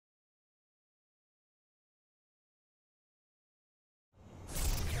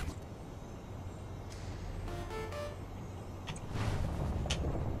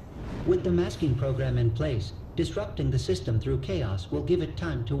With the masking program in place, disrupting the system through chaos will give it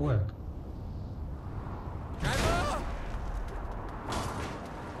time to work.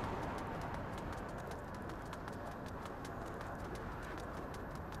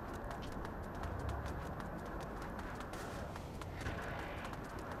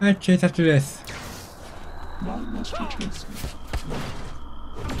 Let's chase after this.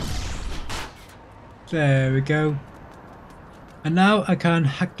 There we go. And now I can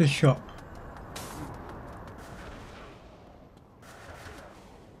hack the shop.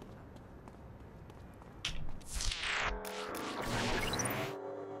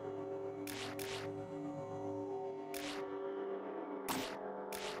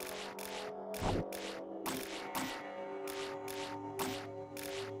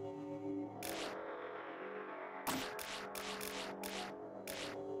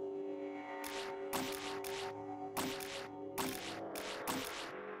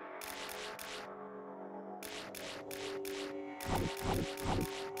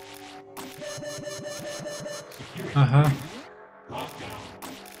 Uh-huh.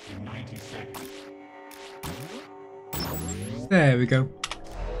 There we go.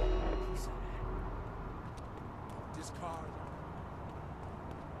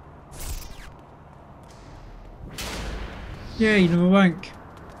 Yay, number rank.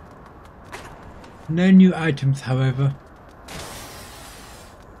 No new items, however.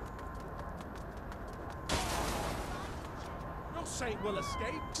 No saint will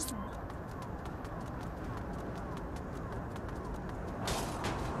escape.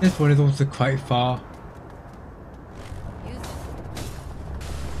 This one is also quite far.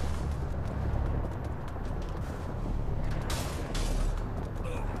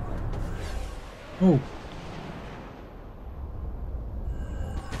 Oh.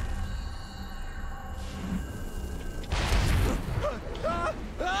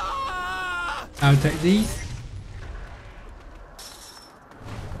 I'll take these.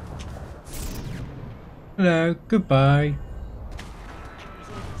 Hello, goodbye.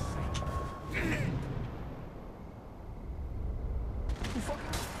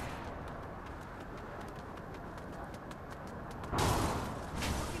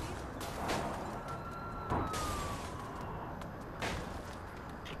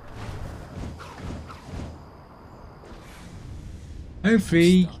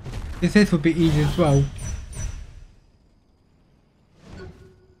 Hopefully, this will be easy as well.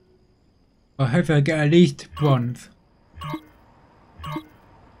 I hope I get at least bronze.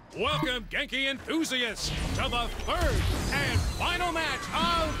 Welcome, Genki enthusiasts, to the third and final match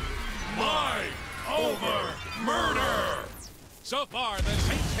of Mind Over Murder. So far, the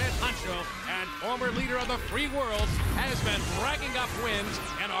Saints head honcho and former leader of the free world has been racking up wins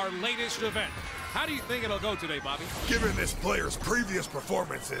in our latest event. How do you think it'll go today, Bobby? Given this player's previous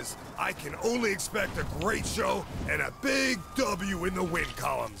performances, I can only expect a great show and a big W in the win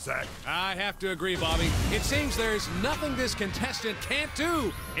column, Zach. I have to agree, Bobby. It seems there's nothing this contestant can't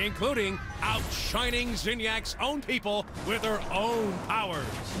do, including outshining Zinyak's own people with her own powers.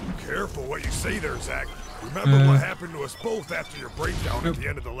 Careful what you say there, Zach. Remember what happened to us both after your breakdown at the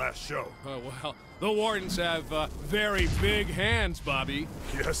end of the last show. Oh, well, the Wardens have very big hands, Bobby.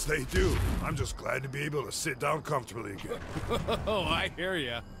 Yes, they do. I'm just glad to be able to sit down comfortably again. Oh, I hear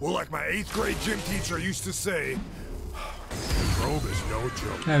ya. Well, like my 8th grade gym teacher used to say, the robe is no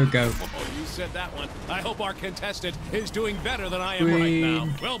joke. There we go. Oh, you said that one. I hope our contestant is doing better than I am right now.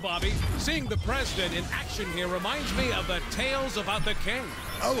 Well, Bobby, seeing the president in action here reminds me of the tales about the king.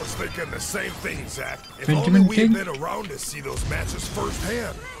 I was thinking the same thing, Zach. If Benjamin only we had King? been around to see those matches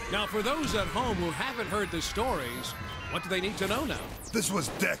firsthand. Now, for those at home who haven't heard the stories, what do they need to know now? This was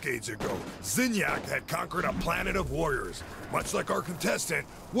decades ago. Zinyak had conquered a planet of warriors. Much like our contestant,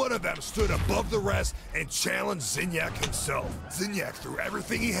 one of them stood above the rest and challenged Zinyak himself. Zinyak threw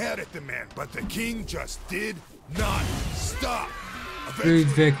everything he had at the man, but the king just did not stop.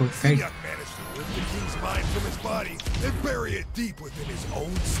 Eventually, Zinyak managed to lift the king's mind from his body and bury it deep within his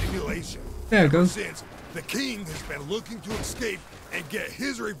own simulation. There it goes. Since, the king has been looking to escape and get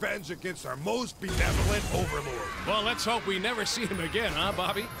his revenge against our most benevolent overlord. Well, let's hope we never see him again, huh,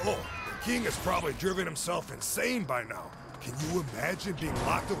 Bobby? Oh, the king has probably driven himself insane by now. Can you imagine being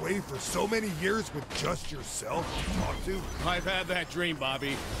locked away for so many years with just yourself to talk to? I've had that dream,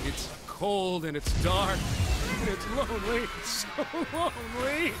 Bobby. It's cold and it's dark and it's lonely. So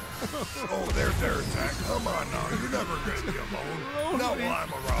lonely. Oh, there, Zach. Come on now. You're never gonna be alone. Not while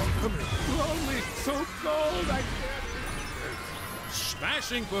I'm around. Come here. Lonely, so cold, I can't.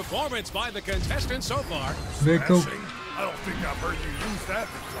 Smashing performance by the contestant so far. Very cool. Smashing? I don't think I've heard you use that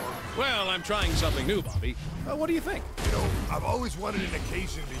before. Well, I'm trying something new, Bobby. What do you think? You know, I've always wanted an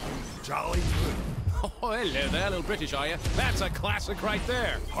occasion to use jolly good. Oh, hello there, little British, are you? That's a classic right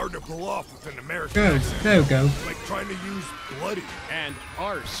there. Hard to pull off with an American Good. accent. There we go. Like trying to use bloody. And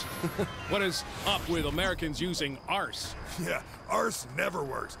arse. What is up with Americans using arse? Yeah, arse never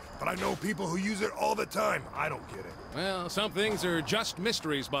works. But I know people who use it all the time. I don't get it. Well, some things are just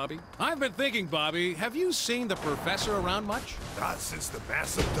mysteries, Bobby. I've been thinking, Bobby, have you seen the professor around much? Not since the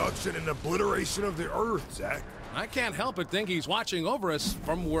mass abduction and obliteration of the Earth, Zach. I can't help but think he's watching over us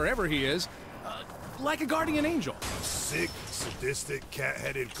from wherever he is, like a guardian angel. A sick, sadistic,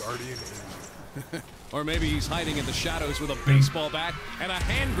 cat-headed guardian angel. Or maybe he's hiding in the shadows with a baseball bat and a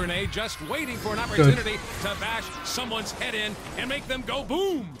hand grenade just waiting for an opportunity to bash someone's head in and make them go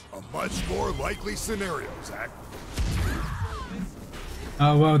boom. A much more likely scenario, Zach.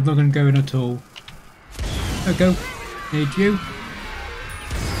 Oh well, not gonna go in at all. There we go. Need you.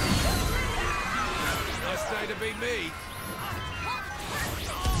 Must say to be me.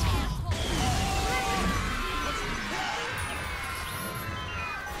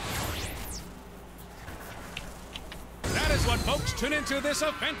 That is what folks tune into this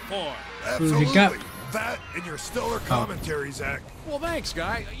event for. Absolutely. got? That and your stellar commentary, Zach. Well, thanks,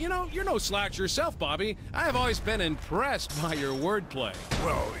 Guy. You know, you're no slouch yourself, Bobby. I've always been impressed by your wordplay.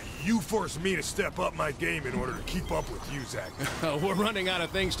 Well, you forced me to step up my game in order to keep up with you, Zach. We're running out of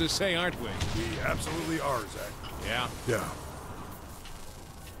things to say, aren't we? We absolutely are, Zach. Yeah. Yeah.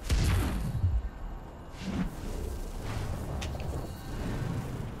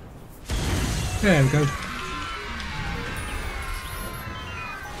 There we go.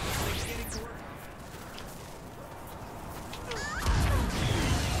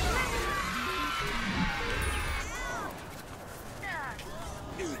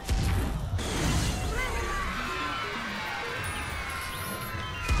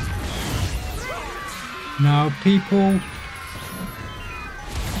 Now, people.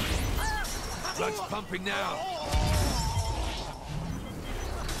 Blood's pumping now.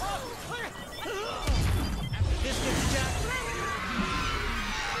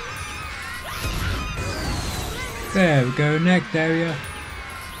 There we go. Next area.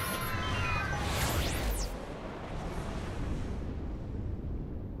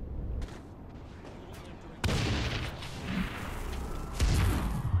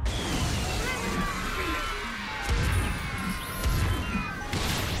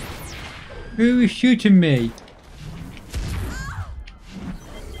 Who is shooting me?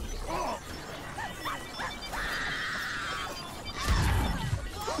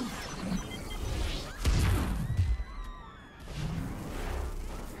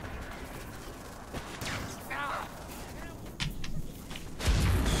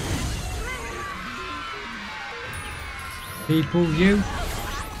 People, you.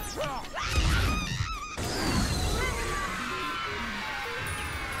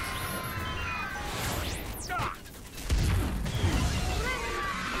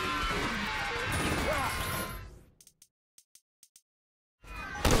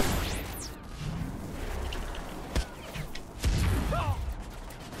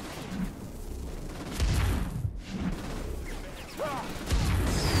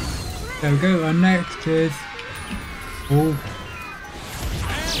 There we go, our next is... Oh,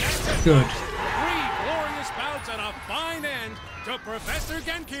 good. 3 glorious bouts and a fine end to Professor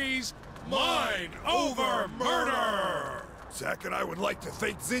Genki's Mind Over Murder! Zach and I would like to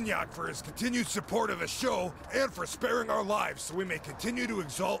thank Zinyak for his continued support of the show and for sparing our lives so we may continue to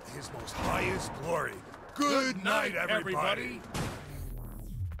exalt his most highest glory. Good night, everybody.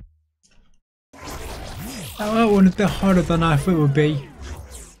 Oh, that one is a bit harder than I thought it would be.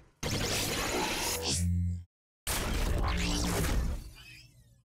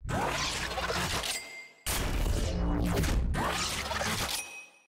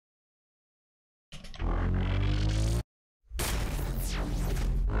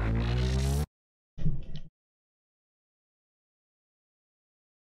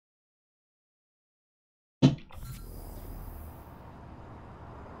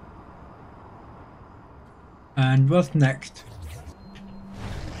 And what's next?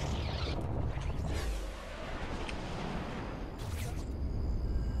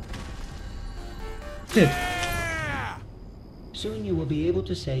 Did. Soon you will be able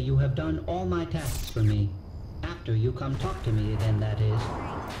to say you have done all my tasks for me. After you come talk to me again, that is.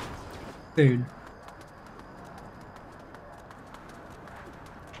 Soon.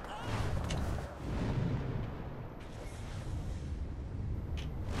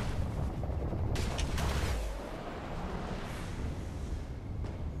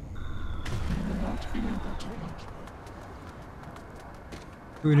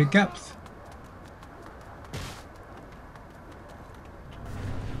 through the gaps.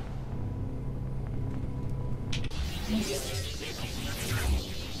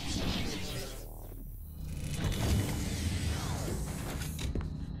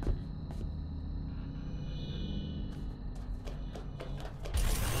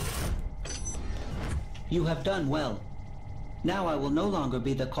 You have done well. Now I will no longer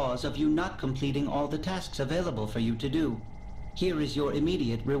be the cause of you not completing all the tasks available for you to do. Here is your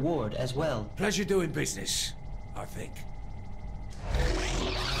immediate reward as well. Pleasure doing business, I think.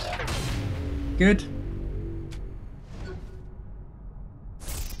 Good.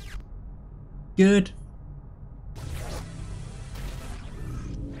 Good.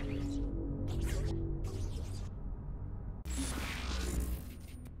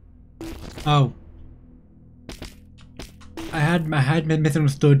 Oh. I had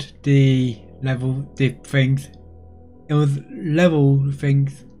misunderstood the things. It was level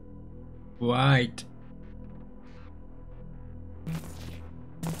things. Right.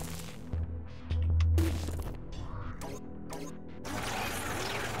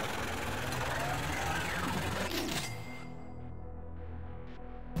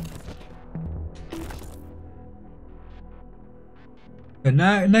 So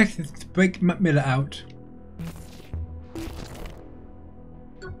now, next is to break Matt Miller out.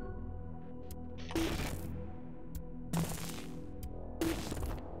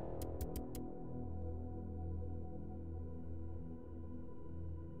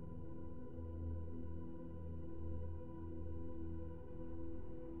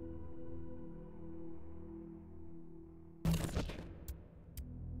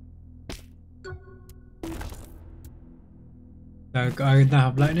 I now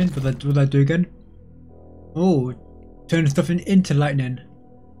have lightning, but what I do again? Oh, turn stuff into lightning.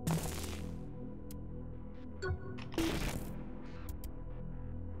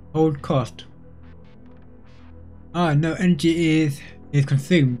 Hold cost. Ah, no, energy is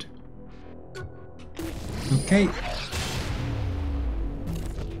consumed. Okay.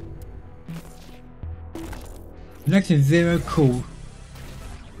 Next is 0 cool.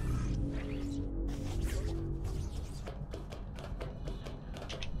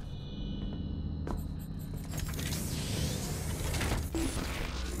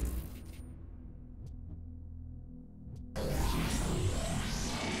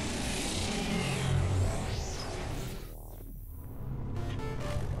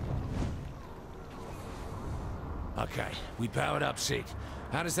 Okay, we powered up, Sid.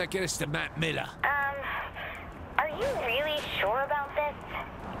 How does that get us to Matt Miller? Are you really sure about this?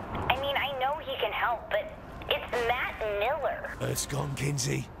 I mean, I know he can help, but it's Matt Miller. Earth's gone,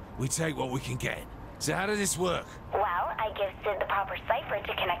 Kinsey. We take what we can get. So how does this work? Well, I give Sid the proper cipher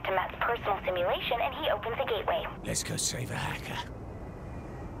to connect to Matt's personal simulation, and he opens a gateway. Let's go save a hacker.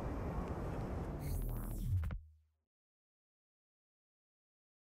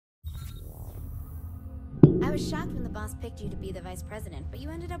 I was shocked when the boss picked you to be the vice president, but you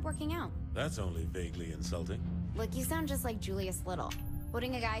ended up working out. That's only vaguely insulting. Look, you sound just like Julius Little.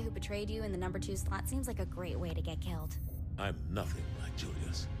 Putting a guy who betrayed you in the number 2 slot seems like a great way to get killed. I'm nothing like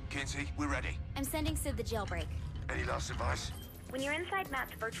Julius. Kinsey, we're ready. I'm sending Sid the jailbreak. Any last advice? When you're inside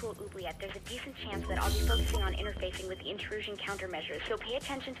Matt's virtual oubliette, there's a decent chance that I'll be focusing on interfacing with the intrusion countermeasures, so pay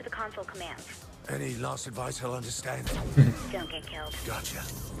attention to the console commands. Any last advice he'll understand? Don't get killed. Gotcha.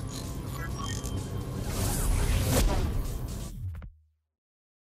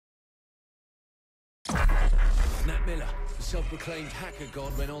 Matt Miller, the self-proclaimed hacker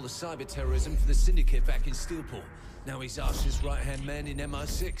god, ran all the cyber terrorism for the Syndicate back in Steelport. Now he's Asha's right-hand man in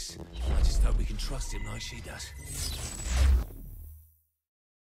MI6. I just hope we can trust him like she does.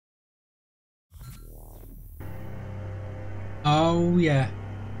 Oh yeah.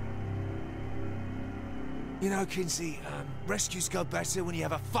 You know, Kinsey, rescues go better when you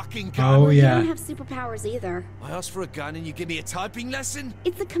have a fucking gun. Oh You yeah. don't have superpowers either. I asked for a gun and you give me a typing lesson?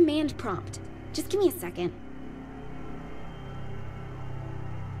 It's a command prompt. Just give me a second.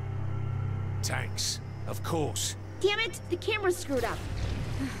 Tanks, of course. Damn it! The camera's screwed up.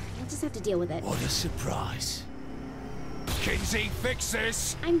 I'll just have to deal with it. What a surprise. Kinsey, fix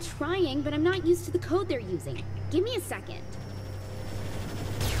this! I'm trying, but I'm not used to the code they're using. Give me a second.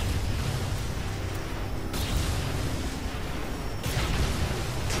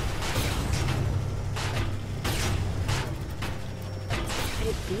 Could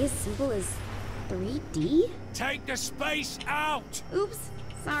it be as simple as 3D? Take the space out! Oops.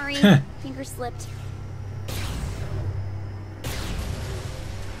 Sorry. Finger slipped.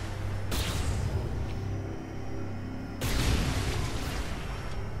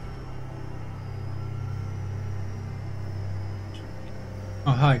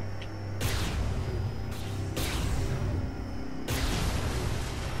 Oh, hi.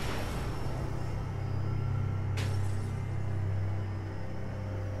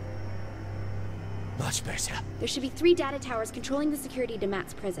 Much better. There should be 3 data towers controlling the security to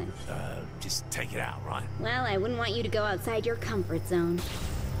Matt's prison. Just take it out, right? Well, I wouldn't want you to go outside your comfort zone.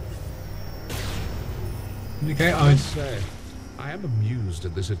 Okay, I must say, I am amused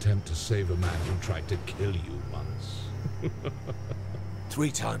at this attempt to save a man who tried to kill you once. 3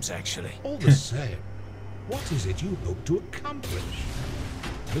 times, actually. All the same, what is it you hope to accomplish?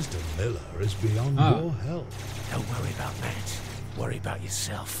 Mr. Miller is beyond your help. Don't worry about Matt. Worry about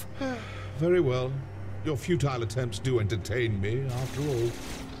yourself. Very well. Your futile attempts do entertain me, after all.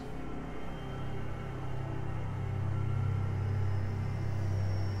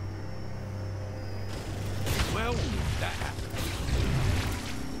 Well, that happened.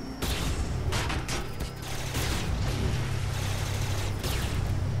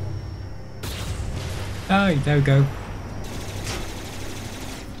 Oh, there we go.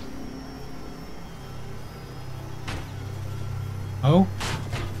 Oh.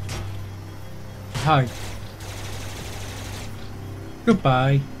 Hi.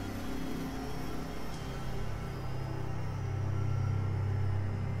 Goodbye.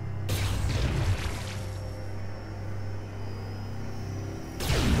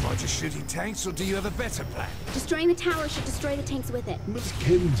 Am I just shooting tanks, or do you have a better plan? Destroying the tower should destroy the tanks with it. Miss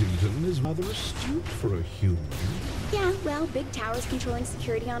Kensington is rather astute for a human. Yeah, well, big towers controlling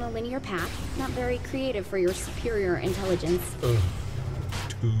security on a linear path. Not very creative for your superior intelligence.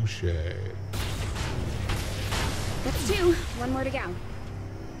 Touche. That's 2. 1 more to go.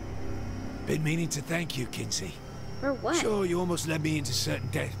 Been meaning to thank you, Kinsey. For what? Sure, you almost led me into certain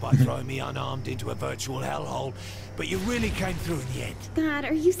death by throwing me unarmed into a virtual hellhole, but you really came through in the end. God,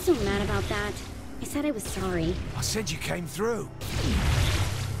 are you so mad about that? I said I was sorry. I said you came through.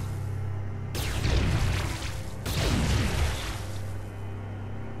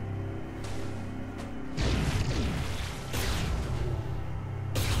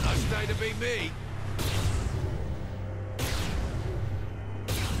 Nice day to be me.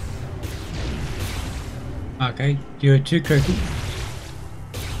 Okay, you're too cookie.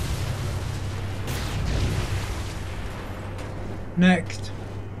 Next.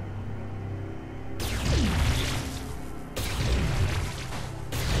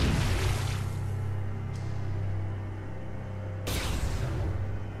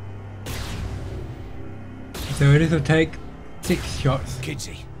 So it will take 6 shots.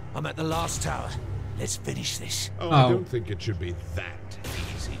 Kinsey, I'm at the last tower. Let's finish this. Oh, I don't think it should be that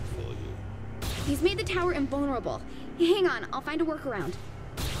easy for you. He's made the tower invulnerable. Hang on, I'll find a workaround.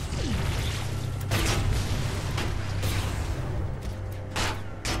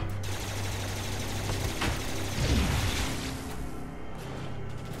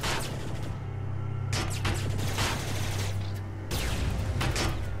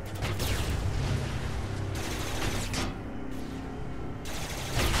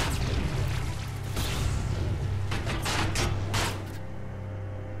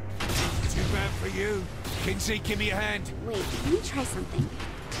 You. Kinsey, give me a hand. Wait, let me try something.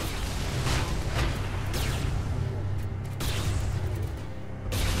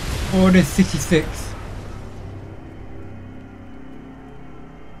 Order 66.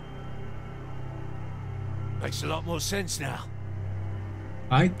 Makes a lot more sense now.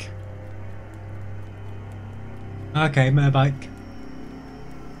 Bike. Okay, motorbike.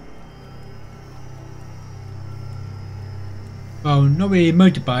 Well, not really a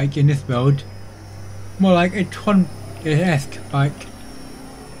motorbike in this world. More like a Tron-esque bike.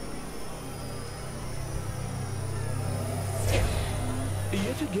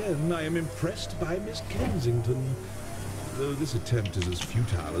 Yet again, I am impressed by Miss Kensington. Though this attempt is as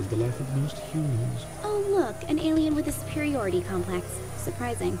futile as the life of most humans. Oh look, an alien with a superiority complex.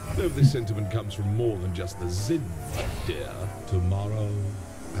 Surprising. Though this sentiment comes from more than just the Zinyak, dear. Tomorrow,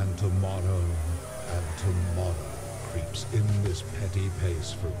 and tomorrow, and tomorrow creeps in this petty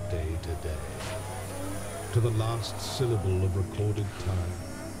pace from day to day, to the last syllable of recorded time.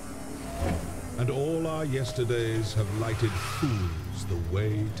 And all our yesterdays have lighted fools the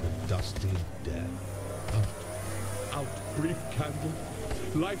way to dusty death. Out, brief candle.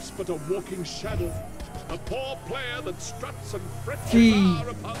 Life's but a walking shadow. A poor player that struts and frets his hour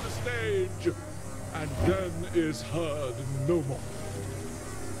upon the stage, and then is heard no more.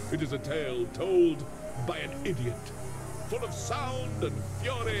 It is a tale told by an idiot, full of sound and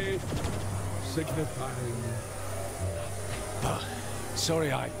fury, signifying nothing.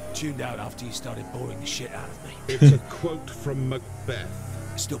 Sorry I tuned out after you started boring the shit out of me. It's a quote from Macbeth.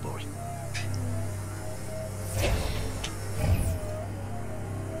 Still boring.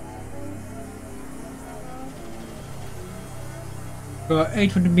 Got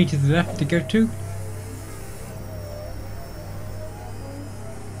 800 meters left to go to.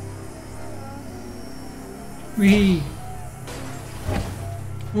 Whee!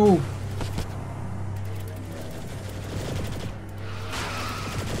 Oh!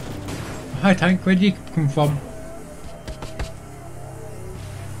 Hi tank, where did you come from?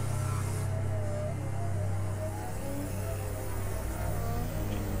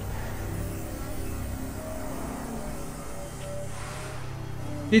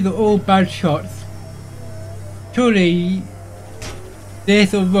 These are all bad shots. Surely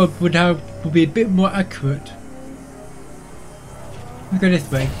this overlord would be a bit more accurate. Let's go this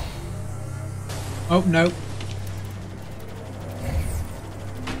way. Oh no.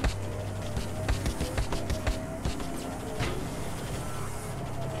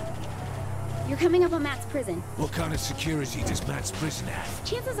 You're coming up on Matt's prison. What kind of security does Matt's prison have?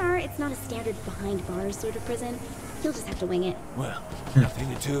 Chances are it's not a standard behind bars sort of prison. You'll just have to wing it. Well,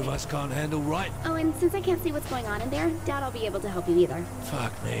 nothing the two of us can't handle, right? Oh, and since I can't see what's going on in there, doubt I'll be able to help you either.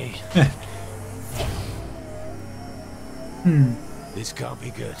 Fuck me. This can't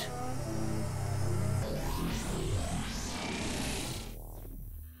be good.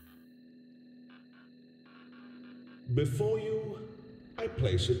 Before you, I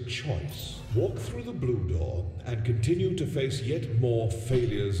place a choice. Walk through the blue door and continue to face yet more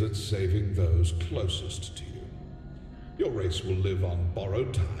failures at saving those closest to you. Your race will live on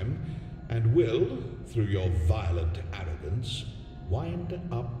borrowed time and will, through your violent arrogance, wind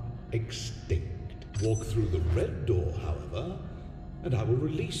up extinct. Walk through the red door, however, and I will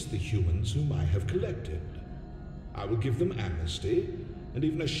release the humans whom I have collected. I will give them amnesty and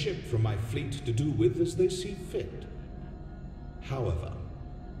even a ship from my fleet to do with as they see fit. However,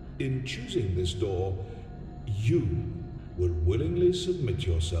 in choosing this door, you will willingly submit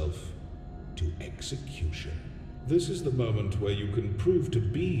yourself to execution. This is the moment where you can prove to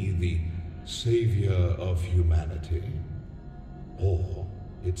be the savior of humanity, or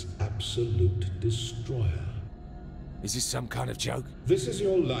its absolute destroyer. Is this some kind of joke? This is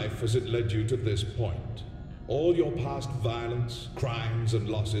your life as it led you to this point. All your past violence, crimes, and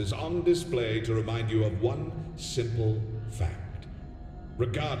losses on display to remind you of one simple fact.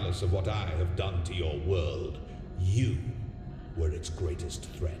 Regardless of what I have done to your world, you were its greatest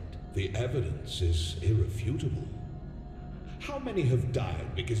threat. The evidence is irrefutable. How many have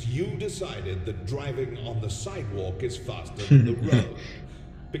died because you decided that driving on the sidewalk is faster than the road?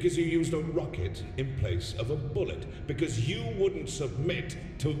 Because you used a rocket in place of a bullet? Because you wouldn't submit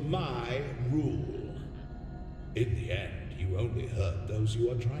to my rule? In the end, you only hurt those you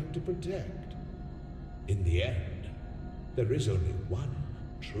are trying to protect. In the end, there is only one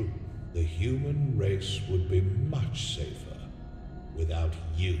truth. The human race would be much safer without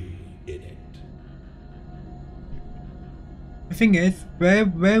you in it. The thing is, where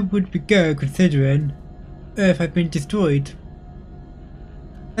would we go considering Earth had been destroyed?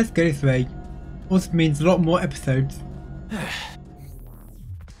 Let's go this way. Also means a lot more episodes.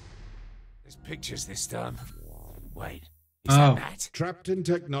 There's pictures this time. Wait, Oh. is that Matt? Trapped in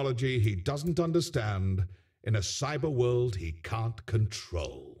technology he doesn't understand, in a cyber world he can't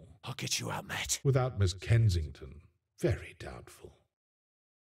control. I'll get you out, Matt. Without Miss Kensington, very doubtful.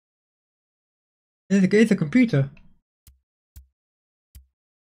 It's a computer.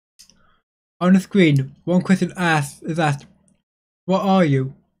 On the screen, one question is asked, what are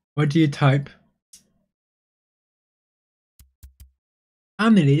you? What do you type?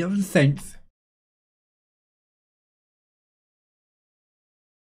 I'm the leader of the Saints.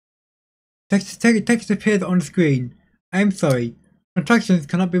 Text appears on the screen. I am sorry. Contractions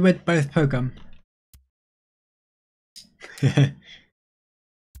cannot be read by this program. I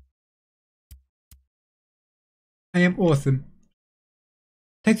am awesome.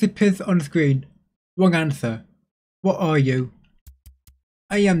 Text appears on the screen. Wrong answer. What are you?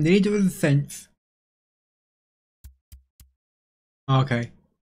 I am the leader of the Saints. Okay.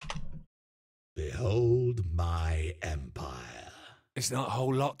 Behold my empire. It's not a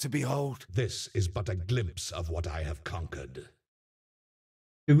whole lot to behold. This is but a glimpse of what I have conquered.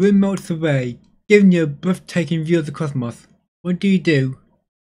 The room melts away, giving you a breathtaking view of the cosmos. What do you do?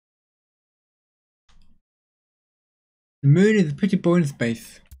 The moon is a pretty boring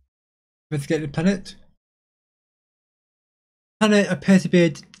space. Investigate the planet. The planet appears to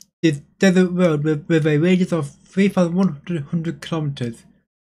be a desert world with a radius of 3,100 kilometers.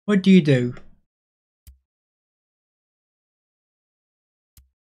 What do you do?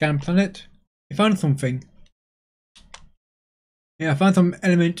 Scan planet. You found something. Yeah, I found some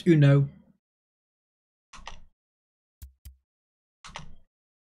element Uno.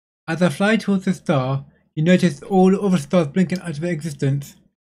 As I fly towards the star, you notice all the other stars blinking out of existence.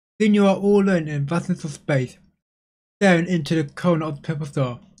 Soon you are all alone in vastness of space, staring into the corner of the purple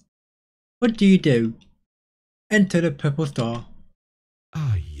star. What do? Enter the purple star.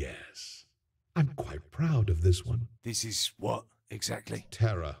 Ah, yes. I'm quite proud of this one. This is what, exactly?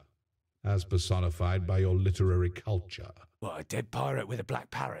 Terror, as personified by your literary culture. What, a dead pirate with a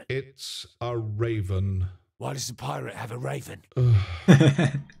black parrot? It's a raven. Why does the pirate have a raven?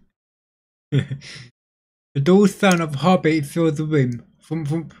 The dull sound of heartbeat fills the room. Thump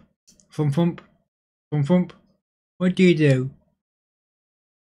thump, thump thump, thump thump. What do?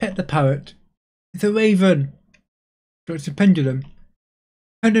 Pet the parrot. It's a raven. It's a pendulum.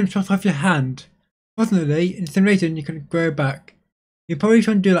 Pendulum drops off your hand. Fortunately, in simulation you can grow back. You probably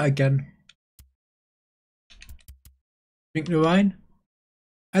shouldn't do that again. Drink the wine.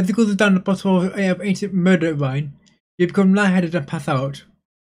 As it goes down the bottom of ancient murder wine, you become lightheaded and pass out.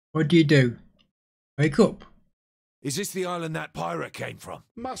 What do? Wake up. Is this the island that pirate came from?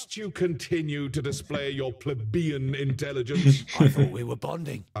 Must you continue to display your plebeian intelligence? I thought we were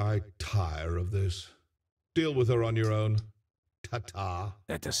bonding. I tire of this. Deal with her on your own. Ta-ta.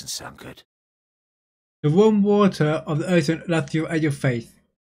 That doesn't sound good. The warm water of the ocean laps you at your face.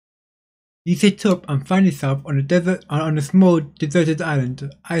 You sit up and find yourself on a desert, on a small deserted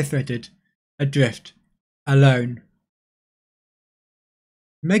island, isolated, adrift, alone.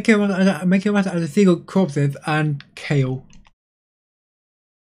 Make your way out of the seagull corpses and kale.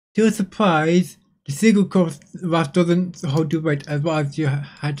 To your surprise, the seagull corpse raft doesn't hold your weight as well as you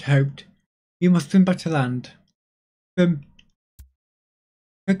had hoped. You must swim back to land. Swim.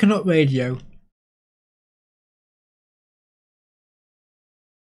 Cannot radio.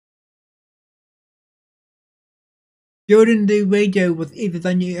 Building the radio was easier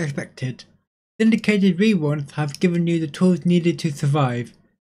than you expected. Syndicated reruns have given you the tools needed to survive.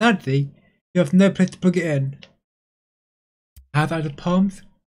 Sadly, you have no place to plug it in. Have out of palms?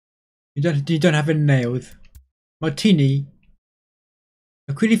 You don't have any nails. Martini.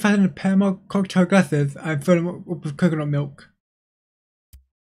 I quickly fasten a pair more cocktail glasses and fill them up with coconut milk.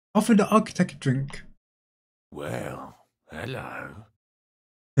 Offer the architect a drink. Well, hello.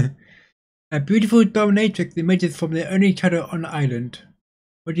 A beautiful dominatrix emerges from the only shadow on the island.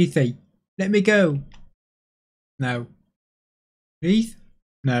 What do you say? Let me go. No. Please?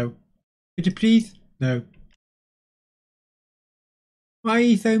 No. Could you please? No. Why are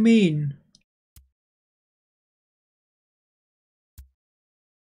you so mean?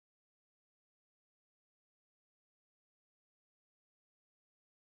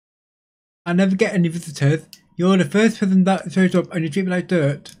 I never get any visitors. You're the first person that shows up and you treat me like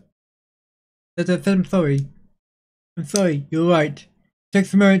dirt. I'm sorry. I'm sorry, you're right. It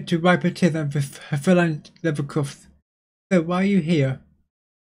takes a moment to wipe her tears and her feline leather cuffs. So why are you here?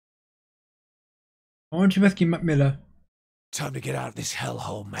 I want to rescue Matt Miller. Time to get out of this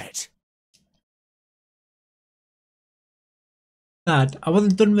hellhole, Matt. Dad, I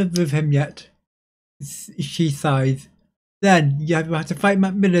wasn't done with him yet. She sighs. Then you have to fight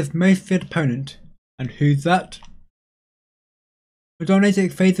Matt Miller's most feared opponent. And who's that? The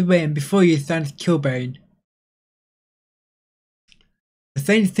dominatrix fades away and before you stands Killbane. The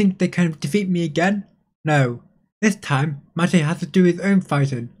Saints think they can defeat me again? No. This time, Matty has to do his own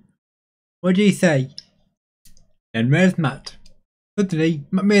fighting. What do you say? Then where's Matt? Suddenly,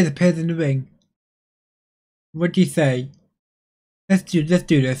 Matt Mears appears in the ring. What do you say? Let's do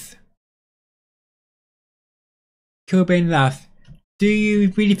this. Killbane laughs. Do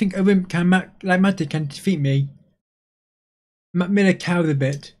you really think a wimp like Matty can defeat me? Matt Miller cowers a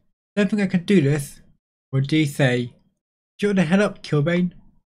bit. Don't think I can do this. What do you say? Shut the hell up, Killbane.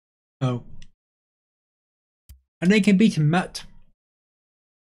 Oh. I know you can beat him, Matt.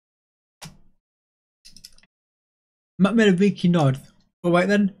 Matt Miller weakly nods. Alright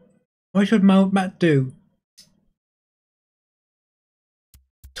then. What should Matt do?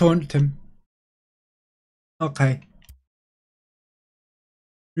 Taunt him. Okay.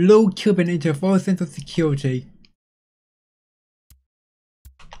 Lull Killbane into a false sense of security.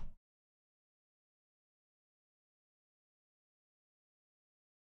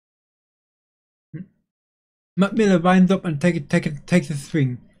 Matt Miller winds up and takes a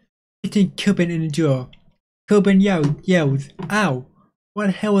swing, hitting Killbane in the jaw. Killbane yells, "Ow! What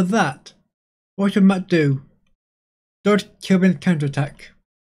the hell was that? What should Matt do?" Dodge Killbane's counterattack.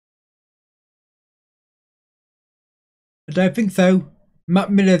 I don't think so. Matt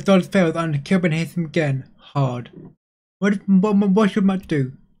Miller's dodge fails and Killbane hits him again, hard. What should Matt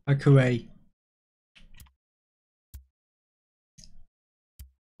do? Like hooray.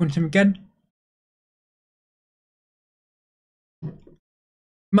 Punch him again.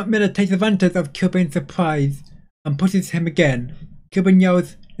 Matt Miller takes advantage of Kilbane's surprise and pushes him again. Kilbane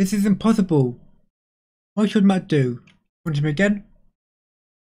yells, "This is impossible!" What should Matt do? Want him again?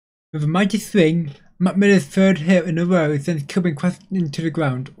 With a mighty swing, Matt Miller's third hit in a row sends Kilbane crashing into the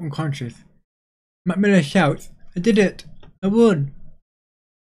ground, unconscious. Matt Miller shouts, "I did it! I won!"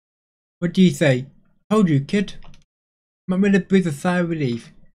 What do you say? Told you, kid. Matt Miller breathes a sigh of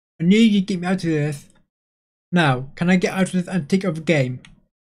relief. I knew you'd get me out of this. Now, can I get out of this antique of a game?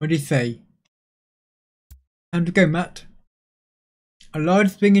 What do you say? Time to go, Matt. A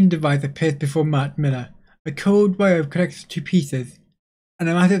large swinging device appears before Matt Miller. A cold wire connects two pieces, and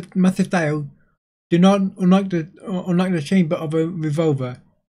a massive dial. Do not unlock the chamber of a revolver.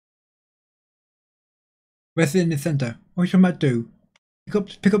 Rest it in the center. What shall Matt do?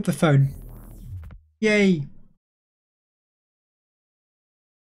 Pick up the phone. Yay!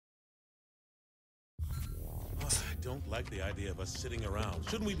 I don't like the idea of us sitting around.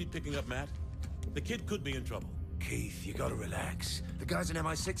 Shouldn't we be picking up Matt? The kid could be in trouble. Keith, you gotta relax. The guy's an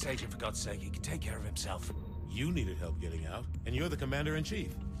MI6 agent, for God's sake. He can take care of himself. You needed help getting out, and you're the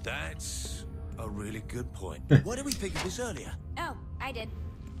commander-in-chief. That's a really good point. Why didn't we think of this earlier? Oh, I did.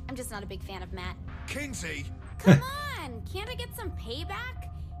 I'm just not a big fan of Matt. Kinsey! Come on! Can't I get some payback?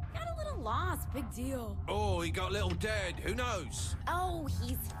 Got a little lost, big deal. Oh, he got little dead. Who knows? Oh,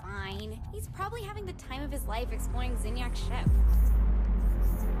 he's fine. He's probably having the time of his life exploring Zinyak's ship.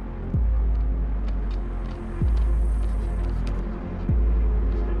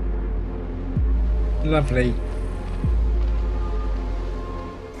 Lovely.